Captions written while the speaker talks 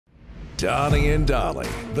Donnie and Dolly.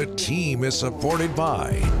 The team is supported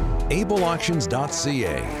by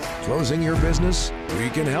ableauctions.ca. Closing your business?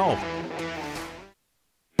 We can help.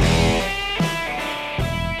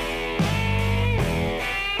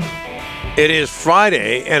 It is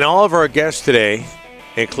Friday, and all of our guests today,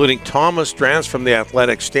 including Thomas Drance from The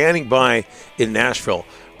Athletic, standing by in Nashville,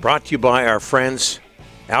 brought to you by our friends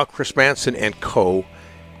Al Chrismanson and Co.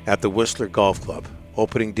 at the Whistler Golf Club.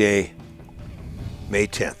 Opening day, May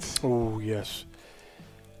 10th. Oh, yes.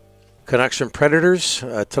 Canucks and Predators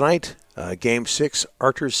tonight. Game 6,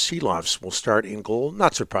 Artur Silovs will start in goal,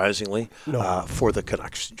 not surprisingly, for the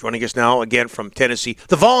Canucks. Joining us now again from Tennessee,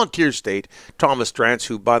 the Volunteer State, Thomas Drance,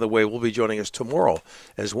 who, by the way, will be joining us tomorrow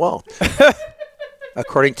as well,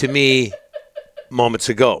 according to me moments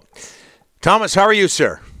ago. Thomas, how are you,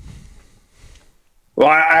 sir? Well,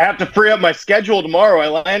 I have to free up my schedule tomorrow. I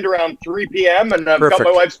land around 3 p.m. and I've got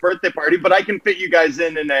my wife's birthday party, but I can fit you guys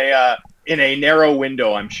in a narrow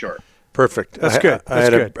window, I'm sure. Perfect. That's good.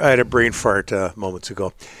 I had a brain fart moments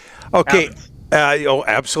ago. Okay.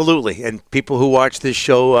 Absolutely. And people who watch this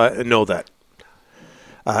show know that.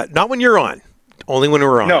 Not when you're on. Only when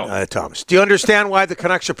we're on, Thomas. Do you understand why the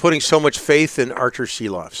Canucks are putting so much faith in Artur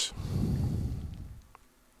Silovs?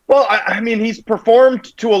 Well, I mean, he's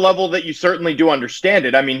performed to a level that you certainly do understand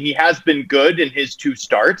it. I mean, he has been good in his 2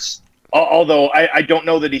 starts. Although I don't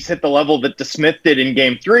know that he's hit the level that DeSmith did in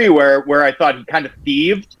Game 3, where I thought he kind of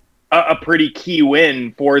thieved a pretty key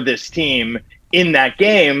win for this team in that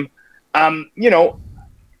game.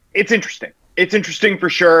 It's interesting. It's interesting for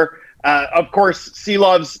sure. Of course,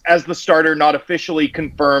 Silovs as the starter, not officially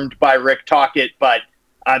confirmed by Rick Tocchet, but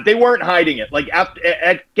they weren't hiding it. Like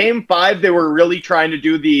at Game 5, they were really trying to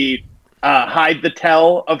do the hide the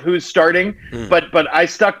tell of who's starting. But I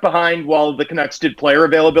stuck behind while the Canucks did player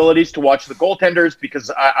availabilities to watch the goaltenders because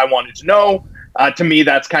I wanted to know. To me,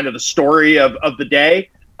 that's kind of the story of the day.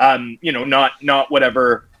 Not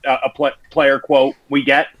whatever player quote we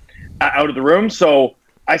get out of the room. So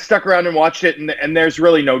I stuck around and watched it, and there's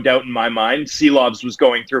really no doubt in my mind Silovs was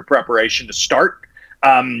going through preparation to start.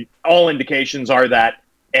 All indications are that,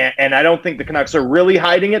 and I don't think the Canucks are really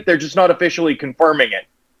hiding it. They're just not officially confirming it.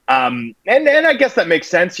 And I guess that makes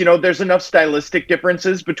sense. There's enough stylistic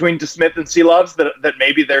differences between DeSmith and Silovs that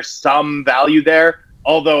maybe there's some value there,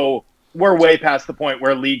 although we're way past the point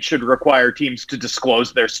where league should require teams to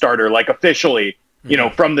disclose their starter, like officially,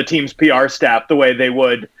 from the team's PR staff, the way they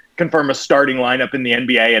would confirm a starting lineup in the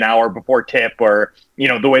NBA an hour before tip, or,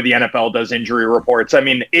 the way the NFL does injury reports. I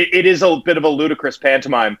mean, it is a bit of a ludicrous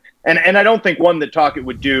pantomime. And I don't think one that Tocchet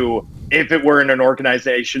would do if it were in an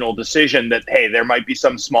organizational decision that, hey, there might be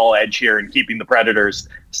some small edge here in keeping the Predators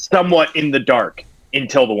somewhat in the dark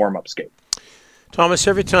until the warm-ups game. Thomas,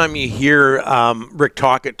 every time you hear Rick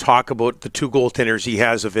Tocchet talk about the 2 goaltenders he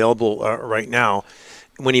has available right now,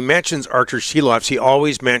 when he mentions Artur Silovs, he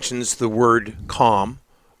always mentions the word calm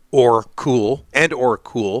or cool.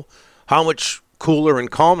 How much cooler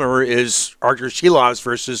and calmer is Artur Silovs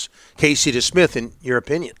versus Casey DeSmith, in your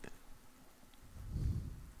opinion?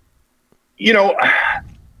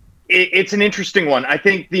 It's an interesting one. I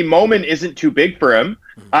think the moment isn't too big for him.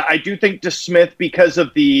 I do think DeSmith, because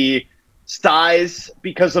of the size,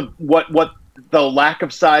 because of what the lack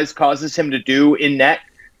of size causes him to do in net,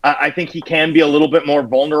 I think he can be a little bit more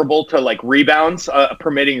vulnerable to rebounds,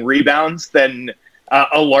 permitting rebounds than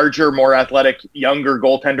a larger, more athletic, younger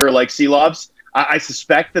goaltender like Silovs. I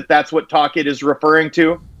suspect that's what Tocchet is referring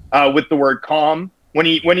to with the word calm. When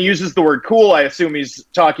he uses the word cool, I assume he's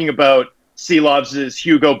talking about Silovs'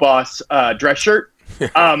 Hugo Boss dress shirt.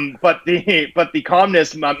 But the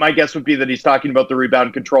calmness, my guess would be that he's talking about the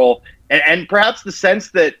rebound control and perhaps the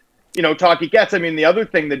sense that Tocchet gets. I mean, the other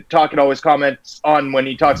thing that Tocchet always comments on when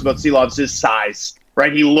he talks about Silovs is size,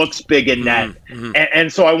 right? He looks big in net,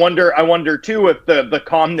 and so I wonder too if the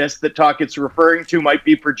calmness that Tocchet's referring to might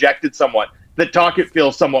be projected somewhat. That Tocchet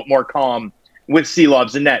feels somewhat more calm with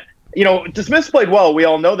Silovs in net. DeSmith's played well, we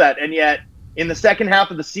all know that, and yet in the second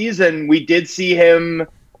half of the season, we did see him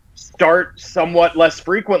start somewhat less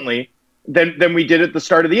frequently than we did at the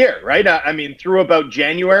start of the year, right? I mean, through about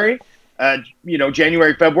January,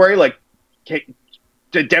 February,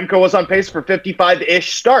 Demko was on pace for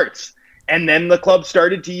 55-ish starts, and then the club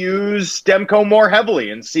started to use Demko more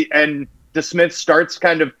heavily, and DeSmith's starts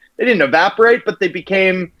they didn't evaporate, but they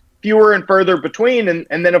became fewer and further between,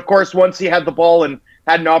 and then of course once he had the ball and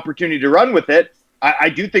had an opportunity to run with it, I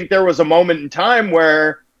do think there was a moment in time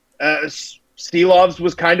where Silovs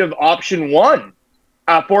was kind of option 1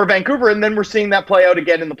 for Vancouver, and then we're seeing that play out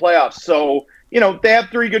again in the playoffs. So, they have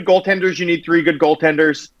 3 good goaltenders. You need 3 good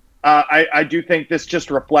goaltenders. I do think this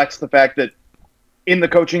just reflects the fact that in the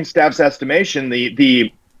coaching staff's estimation,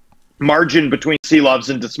 the margin between Silvos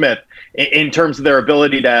and DeSmith in terms of their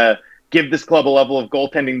ability to give this club a level of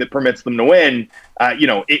goaltending that permits them to win,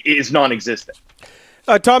 it is non-existent.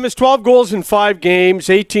 Thomas, 12 goals in 5 games,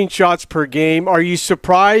 18 shots per game. Are you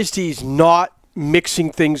surprised he's not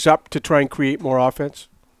mixing things up to try and create more offense?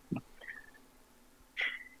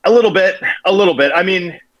 A little bit. I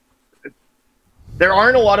mean, there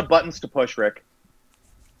aren't a lot of buttons to push, Rick.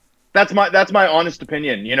 That's my honest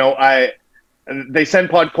opinion. They send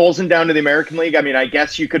Podkolzin down to the American League. I mean, I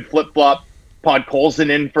guess you could flip-flop Podkolzin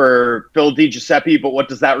in for Phil DiGiuseppe, but what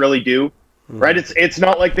does that really do? Right? It's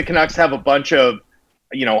not like the Canucks have a bunch of,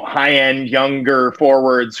 high-end, younger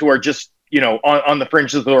forwards who are just, on the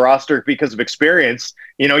fringes of the roster because of experience.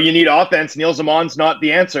 You need offense. Neil Zamon's not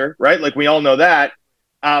the answer, right? Like, we all know that.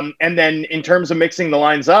 And then in terms of mixing the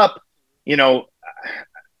lines up,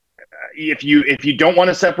 if you don't want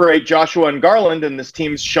to separate Joshua and Garland, and this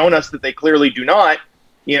team's shown us that they clearly do not,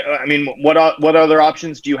 what other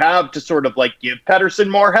options do you have to sort of like give Pettersson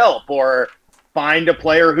more help or find a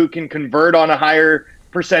player who can convert on a higher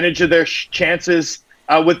percentage of their chances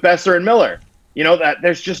with Besser and Miller? That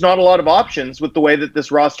there's just not a lot of options with the way that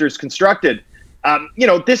this roster is constructed.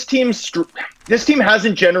 This team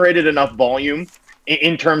hasn't generated enough volume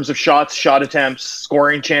in terms of shots, shot attempts,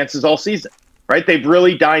 scoring chances all season. Right? They've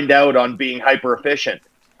really dined out on being hyper efficient.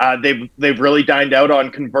 They've really dined out on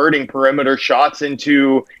converting perimeter shots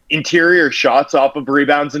into interior shots off of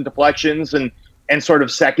rebounds and deflections and sort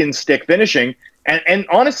of second stick finishing. And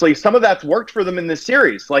honestly, some of that's worked for them in this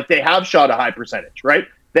series. Like, they have shot a high percentage, right?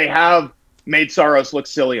 They have made Saros look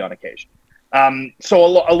silly on occasion. So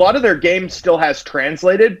a lot of their game still has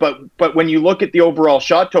translated, but when you look at the overall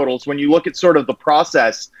shot totals, when you look at sort of the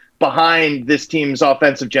process behind this team's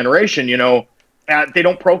offensive generation, they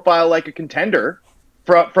don't profile like a contender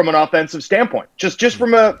from an offensive standpoint. Just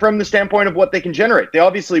from the standpoint of what they can generate. They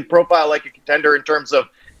obviously profile like a contender in terms of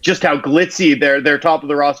just how glitzy their top of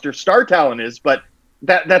the roster star talent is, but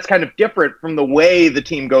that's kind of different from the way the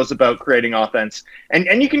team goes about creating offense.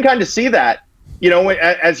 And you can kind of see that,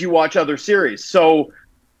 as you watch other series. So,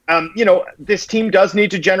 this team does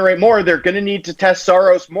need to generate more. They're going to need to test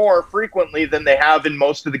Saros more frequently than they have in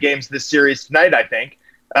most of the games this series tonight, I think.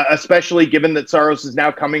 Especially given that Saros is now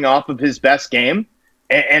coming off of his best game.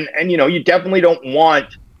 And you definitely don't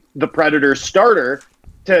want the Predators starter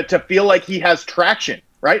to feel like he has traction,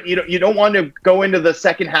 right? You don't want to go into the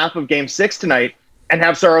second half of Game 6 tonight and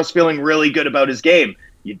have Saros feeling really good about his game.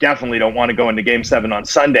 You definitely don't want to go into Game 7 on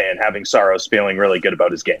Sunday and having Saros feeling really good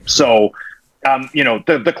about his game. So,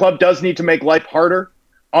 the club does need to make life harder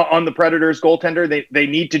on the Predators goaltender. They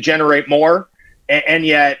need to generate more. And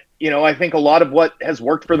yet, I think a lot of what has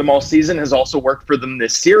worked for them all season has also worked for them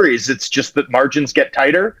this series. It's just that margins get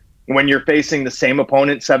tighter when you're facing the same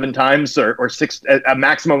opponent 7 times or 6, a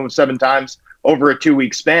maximum of 7 times over a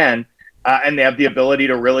 2-week span. And they have the ability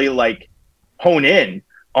to really hone in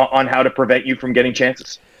on how to prevent you from getting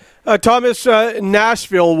chances. Thomas,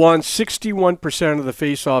 Nashville won 61% of the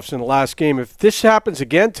faceoffs in the last game. If this happens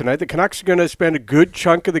again tonight, the Canucks are going to spend a good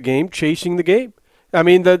chunk of the game chasing the game. I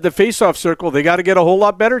mean, the face-off circle, they got to get a whole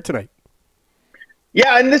lot better tonight.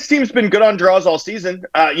 Yeah, and this team's been good on draws all season.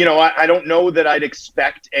 I don't know that I'd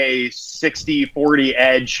expect a 60-40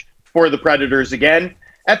 edge for the Predators again.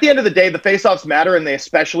 At the end of the day, the face-offs matter, and they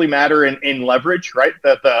especially matter in leverage, right?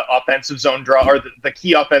 The offensive zone draw, or the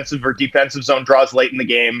key offensive or defensive zone draws late in the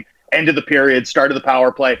game, end of the period, start of the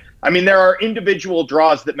power play. I mean, there are individual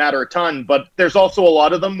draws that matter a ton, but there's also a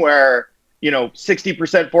lot of them where 60%,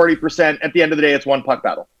 40%, at the end of the day, it's one puck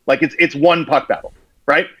battle. Like, it's one puck battle,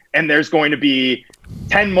 right? And there's going to be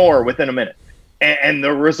 10 more within a minute. And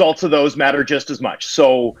the results of those matter just as much.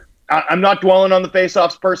 So I'm not dwelling on the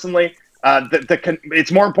faceoffs personally.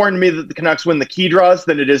 It's more important to me that the Canucks win the key draws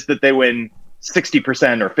than it is that they win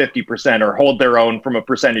 60% or 50% or hold their own from a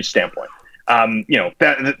percentage standpoint.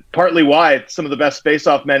 That partly why some of the best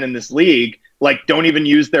faceoff men in this league don't even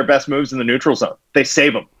use their best moves in the neutral zone. They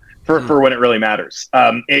save them for when it really matters.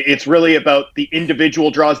 It's really about the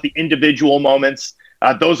individual draws, the individual moments.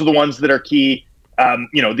 Those are the ones that are key.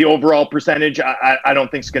 The overall percentage, I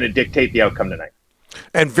don't think is going to dictate the outcome tonight.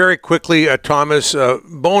 And very quickly, Thomas,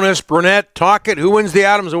 bonus, Brunette, Tocchet, who wins the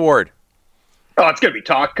Adams Award? Oh, it's going to be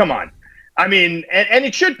Tocchet. Come on. I mean, and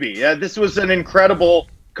it should be. This was an incredible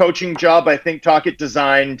coaching job. I think Tocchet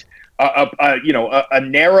designed a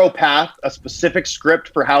narrow path, a specific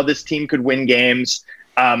script for how this team could win games,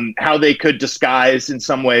 how they could disguise in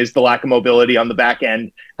some ways the lack of mobility on the back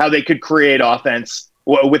end, how they could create offense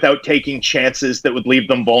without taking chances that would leave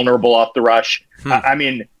them vulnerable off the rush. I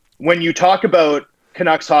mean, when you talk about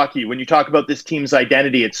Canucks hockey, when you talk about this team's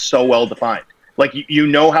identity, it's so well defined. Like, you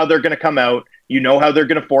know how they're going to come out. You know how they're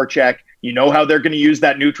going to forecheck. You know how they're going to use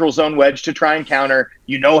that neutral zone wedge to try and counter.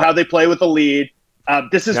 You know how they play with a lead.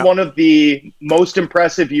 This is one of the most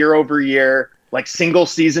impressive year-over-year, like,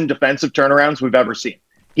 single-season defensive turnarounds we've ever seen.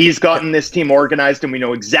 He's gotten this team organized, and we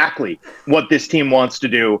know exactly what this team wants to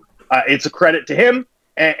do. It's a credit to him,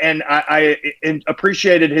 and I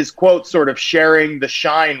appreciated his quote sort of sharing the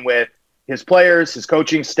shine with his players, his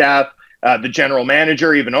coaching staff, the general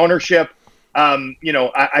manager, even ownership.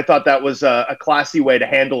 I thought that was a classy way to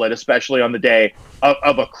handle it, especially on the day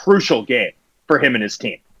of a crucial game for him and his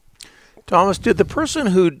team. Thomas, did the person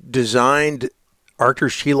who designed Artur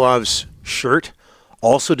Shilov's shirt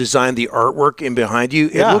also design the artwork in behind you?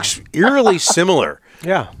 It looks eerily similar.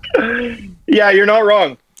 Yeah. Yeah, you're not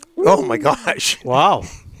wrong. Oh, my gosh. Wow.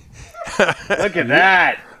 Look at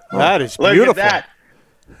that. That is beautiful. Look at that.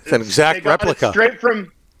 It's an exact replica.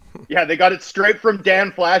 They got it straight from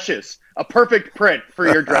Dan Flash's. A perfect print for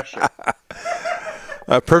your dress shirt.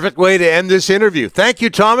 A perfect way to end this interview. Thank you,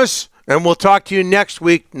 Thomas, and we'll talk to you next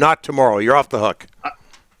week, not tomorrow. You're off the hook.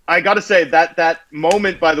 I got to say that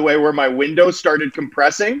moment, by the way, where my window started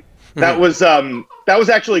compressing, that was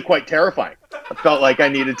actually quite terrifying. I felt like I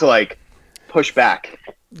needed to push back.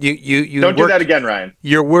 You don't do that again, Ryan.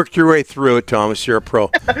 You worked your way through it, Thomas. You're a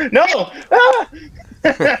pro. No.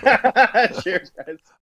 Cheers, guys.